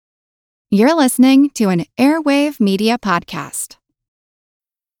You're listening to an Airwave Media Podcast.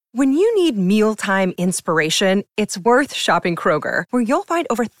 When you need mealtime inspiration, it's worth shopping Kroger, where you'll find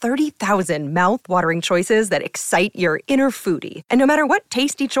over 30,000 mouth-watering choices that excite your inner foodie. And no matter what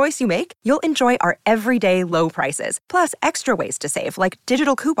tasty choice you make, you'll enjoy our everyday low prices, plus extra ways to save, like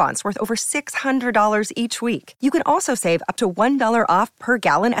digital coupons worth over $600 each week. You can also save up to $1 off per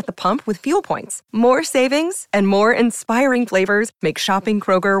gallon at the pump with fuel points. More savings and more inspiring flavors make shopping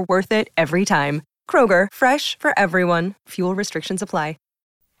Kroger worth it every time. Kroger, fresh for everyone. Fuel restrictions apply.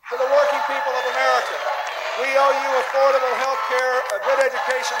 To the working people of America, we owe you affordable health care, a good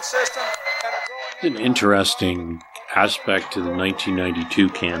education system, and a growing... An interesting aspect to the 1992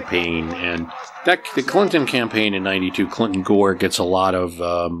 campaign, and the Clinton campaign in 92, Clinton-Gore gets a lot of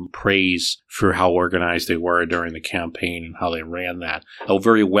praise for how organized they were during the campaign and how they ran that. A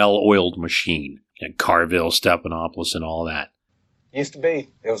very well-oiled machine. And Carville, Stephanopoulos, and all that. Used to be,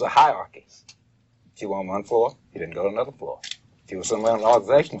 there was a hierarchy. If you were on one floor, you didn't go to another floor. If you were somewhere on an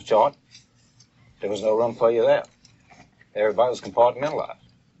organizational chart, there was no room for you there. Everybody was compartmentalized.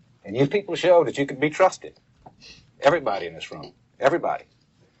 And you people showed that you could be trusted. Everybody in this room. Everybody.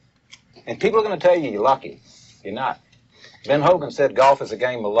 And people are going to tell you you're lucky. You're not. Ben Hogan said golf is a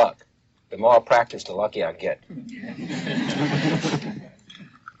game of luck. The more I practice, the luckier I get.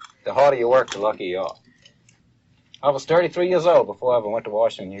 The harder you work, the luckier you are. I was 33 years old before I ever went to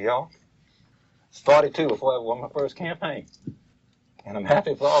Washington, New York. I was 42 before I ever won my first campaign. And I'm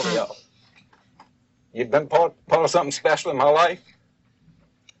happy for all of y'all. You've been part of something special in my life.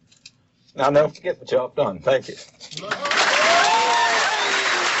 And I'll never forget what y'all have done. Thank you.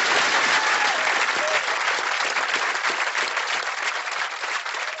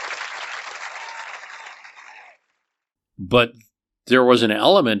 But there was an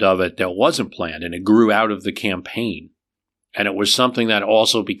element of it that wasn't planned, and it grew out of the campaign. And it was something that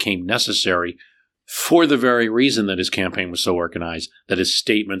also became necessary for the very reason that his campaign was so organized, that his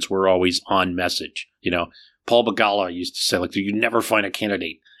statements were always on message. You know, Paul Begala used to say, like, you never find a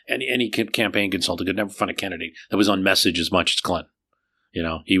candidate, any campaign consultant could never find a candidate that was on message as much as Clinton. You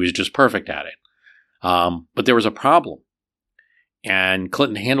know, he was just perfect at it. But there was a problem. And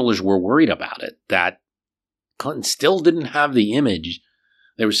Clinton handlers were worried about it, that Clinton still didn't have the image.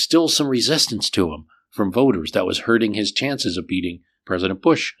 There was still some resistance to him from voters that was hurting his chances of beating President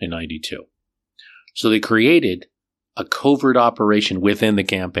Bush in 92. So they created a covert operation within the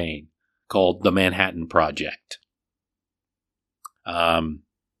campaign called the Manhattan Project.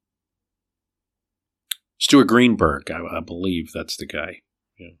 Stuart Greenberg, I believe that's the guy.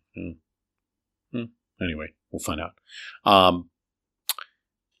 Anyway, we'll find out.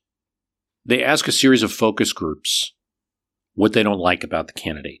 They ask a series of focus groups what they don't like about the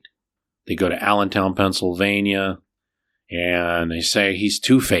candidate. They go to Allentown, Pennsylvania, and they say he's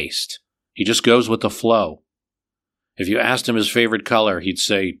two-faced. He just goes with the flow. If you asked him his favorite color, he'd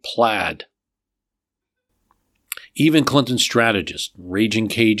say plaid. Even Clinton's strategist, Raging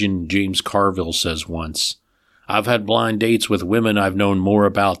Cajun James Carville, says once, I've had blind dates with women I've known more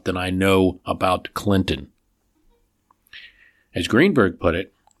about than I know about Clinton. As Greenberg put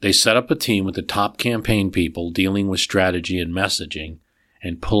it, they set up a team with the top campaign people dealing with strategy and messaging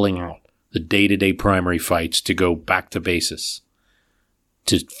and pulling out the day-to-day primary fights to go back to basis,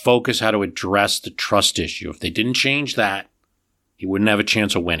 to focus how to address the trust issue. If they didn't change that, he wouldn't have a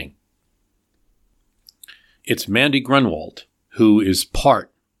chance of winning. It's Mandy Grunwald who is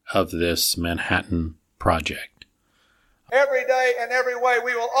part of this Manhattan Project. Every day and every way,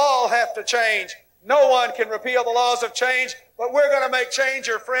 we will all have to change. No one can repeal the laws of change, but we're going to make change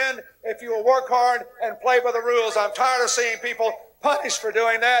your friend if you will work hard and play by the rules. I'm tired of seeing people punished for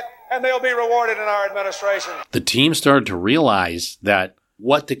doing that, and they'll be rewarded in our administration. The team started to realize that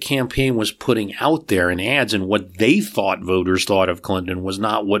what the campaign was putting out there in ads and what they thought voters thought of Clinton was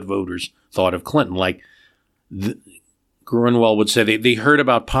not what voters thought of Clinton. Like Grunwald would say, they heard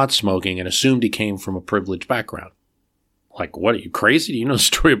about pot smoking and assumed he came from a privileged background. Like, what, are you crazy? Do you know the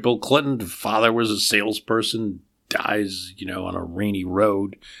story of Bill Clinton? The father was a salesperson, dies, on a rainy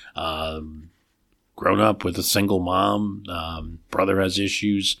road, grown up with a single mom, brother has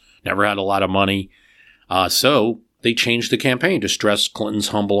issues, never had a lot of money. So they changed the campaign to stress Clinton's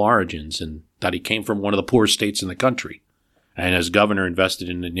humble origins and that he came from one of the poorest states in the country and as governor invested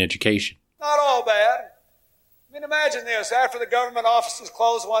in education. Not all bad. I mean, imagine this. After the government offices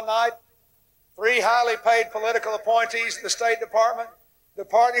closed one night, 3 highly paid political appointees in the State Department,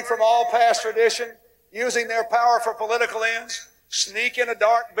 departing from all past tradition, using their power for political ends, sneak in a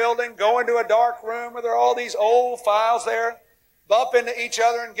dark building, go into a dark room where there are all these old files there, bump into each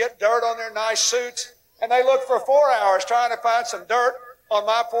other and get dirt on their nice suits, and they look for 4 hours trying to find some dirt on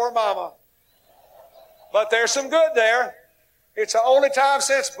my poor mama. But there's some good there. It's the only time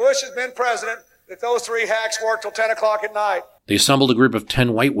since Bush has been president that those three hacks work till 10 o'clock at night. They assembled a group of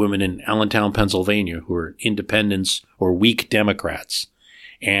 10 white women in Allentown, Pennsylvania, who were independents or weak Democrats.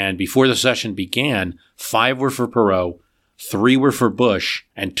 And before the session began, 5 were for Perot, 3 were for Bush,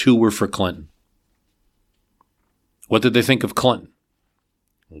 and 2 were for Clinton. What did they think of Clinton?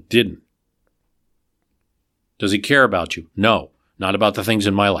 Well, didn't. Does he care about you? No, not about the things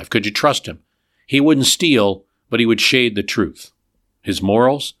in my life. Could you trust him? He wouldn't steal, but he would shade the truth. His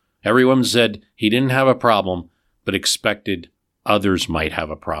morals? Everyone said he didn't have a problem, but expected others might have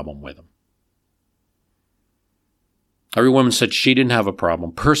a problem with him. Every woman said she didn't have a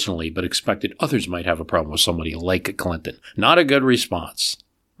problem personally, but expected others might have a problem with somebody like Clinton. Not a good response.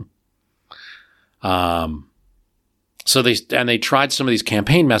 So they tried some of these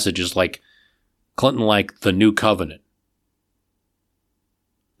campaign messages like Clinton liked the New Covenant.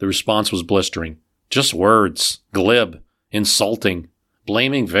 The response was blistering. Just words, glib, insulting,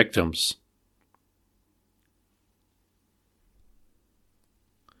 blaming victims.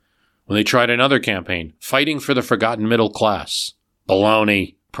 When they tried another campaign, fighting for the forgotten middle class,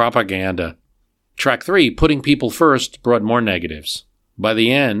 baloney, propaganda. Track 3, putting people first, brought more negatives. By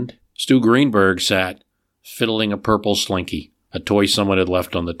the end, Stu Greenberg sat fiddling a purple slinky, a toy someone had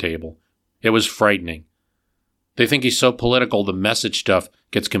left on the table. It was frightening. They think he's so political the message stuff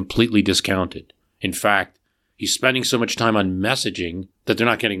gets completely discounted. In fact, he's spending so much time on messaging that they're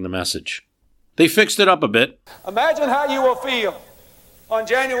not getting the message. They fixed it up a bit. Imagine how you will feel on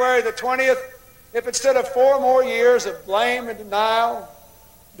January the 20th if instead of 4 more years of blame and denial,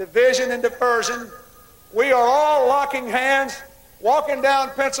 division and diversion, we are all locking hands, walking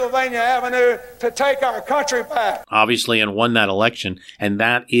down Pennsylvania Avenue to take our country back. Obviously, and won that election, and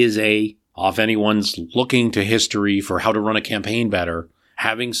that is if anyone's looking to history for how to run a campaign better,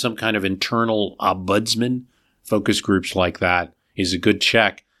 having some kind of internal ombudsman, focus groups like that, is a good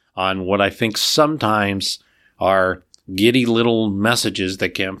check on what I think sometimes are giddy little messages that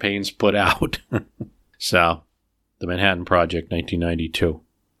campaigns put out. So, the Manhattan Project, 1992.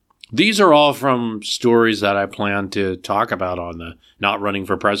 These are all from stories that I plan to talk about on the Not Running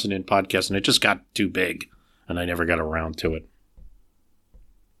for President podcast, and it just got too big, and I never got around to it.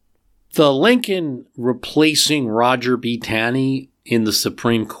 The Lincoln replacing Roger B. Taney in the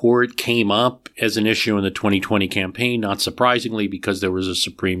Supreme Court came up as an issue in the 2020 campaign, not surprisingly, because there was a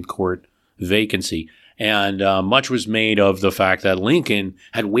Supreme Court vacancy. And much was made of the fact that Lincoln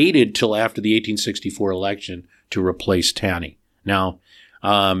had waited till after the 1864 election to replace Taney. Now,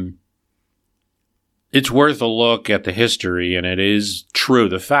 it's worth a look at the history, and it is true.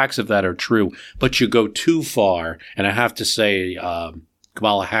 The facts of that are true, but you go too far. And I have to say,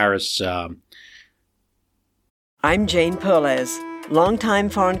 Kamala Harris... I'm Jane Perlez, longtime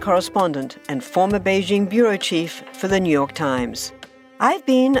foreign correspondent and former Beijing bureau chief for the New York Times. I've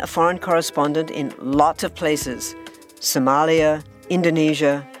been a foreign correspondent in lots of places: Somalia,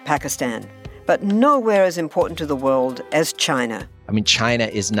 Indonesia, Pakistan, but nowhere as important to the world as China. I mean, China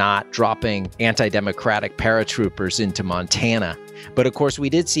is not dropping anti-democratic paratroopers into Montana. But of course, we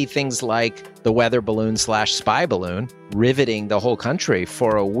did see things like the weather balloon / spy balloon riveting the whole country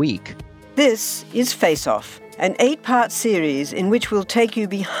for a week. This is Face Off, an 8-part series in which we'll take you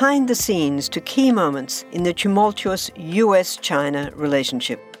behind the scenes to key moments in the tumultuous U.S.-China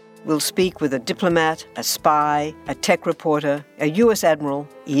relationship. We'll speak with a diplomat, a spy, a tech reporter, a U.S. admiral,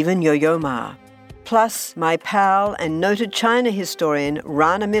 even Yo-Yo Ma. Plus, my pal and noted China historian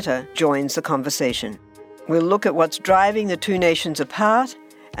Rana Mitter joins the conversation. We'll look at what's driving the two nations apart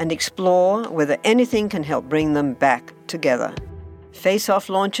and explore whether anything can help bring them back together. Face Off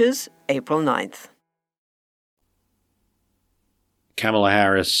launches April 9th. Kamala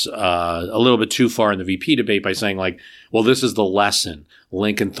Harris a little bit too far in the VP debate by saying, like, well, this is the lesson.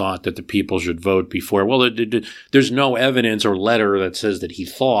 Lincoln thought that the people should vote before. Well, there's no evidence or letter that says that he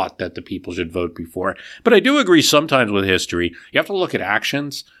thought that the people should vote before. But I do agree sometimes with history. You have to look at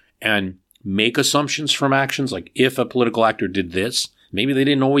actions and make assumptions from actions. Like, if a political actor did this, maybe they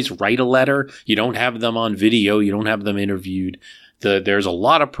didn't always write a letter. You don't have them on video. You don't have them interviewed. There's a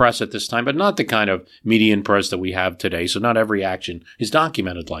lot of press at this time, but not the kind of median press that we have today. So not every action is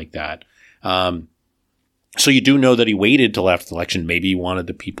documented like that. So you do know that he waited till after the election. Maybe he wanted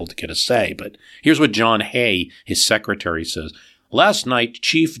the people to get a say. But here's what John Hay, his secretary, says. Last night,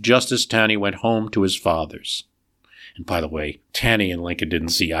 Chief Justice Taney went home to his father's. And by the way, Taney and Lincoln didn't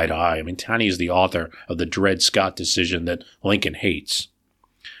see eye to eye. I mean, Taney is the author of the Dred Scott decision that Lincoln hates.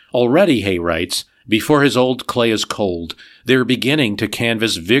 Already, Hay writes, before his old clay is cold, they're beginning to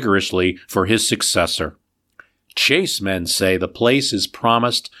canvass vigorously for his successor. Chase men say the place is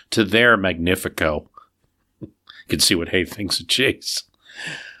promised to their Magnifico. can see what Hay thinks of Chase.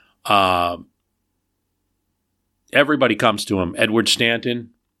 Everybody comes to him. Edward Stanton,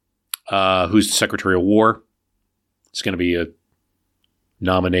 who's the Secretary of War, is going to be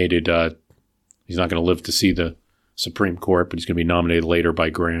nominated. He's not going to live to see the Supreme Court, but he's going to be nominated later by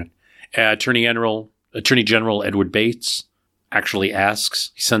Grant. Attorney General Edward Bates actually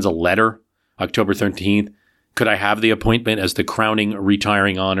asks, he sends a letter, October 13th, could I have the appointment as the crowning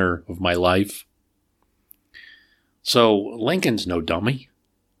retiring honor of my life? So Lincoln's no dummy.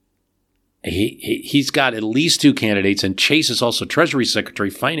 He's got at least two candidates, and Chase is also Treasury Secretary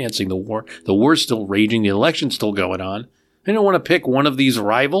financing the war. The war's still raging. The election's still going on. They don't want to pick one of these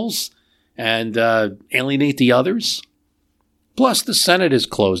rivals and alienate the others. Plus, the Senate is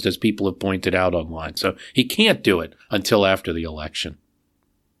closed, as people have pointed out online, so he can't do it until after the election.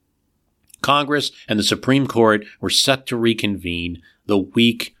 Congress and the Supreme Court were set to reconvene the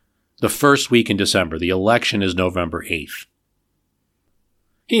first week in December. The election is November 8th.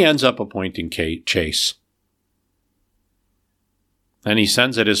 He ends up appointing Chase. And he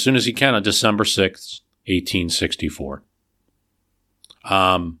sends it as soon as he can on December 6th, 1864.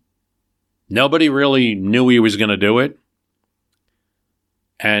 Nobody really knew he was going to do it.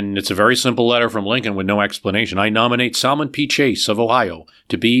 And it's a very simple letter from Lincoln with no explanation. I nominate Salmon P. Chase of Ohio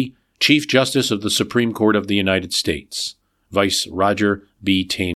to be Chief Justice of the Supreme Court of the United States. Vice Roger B. Taney.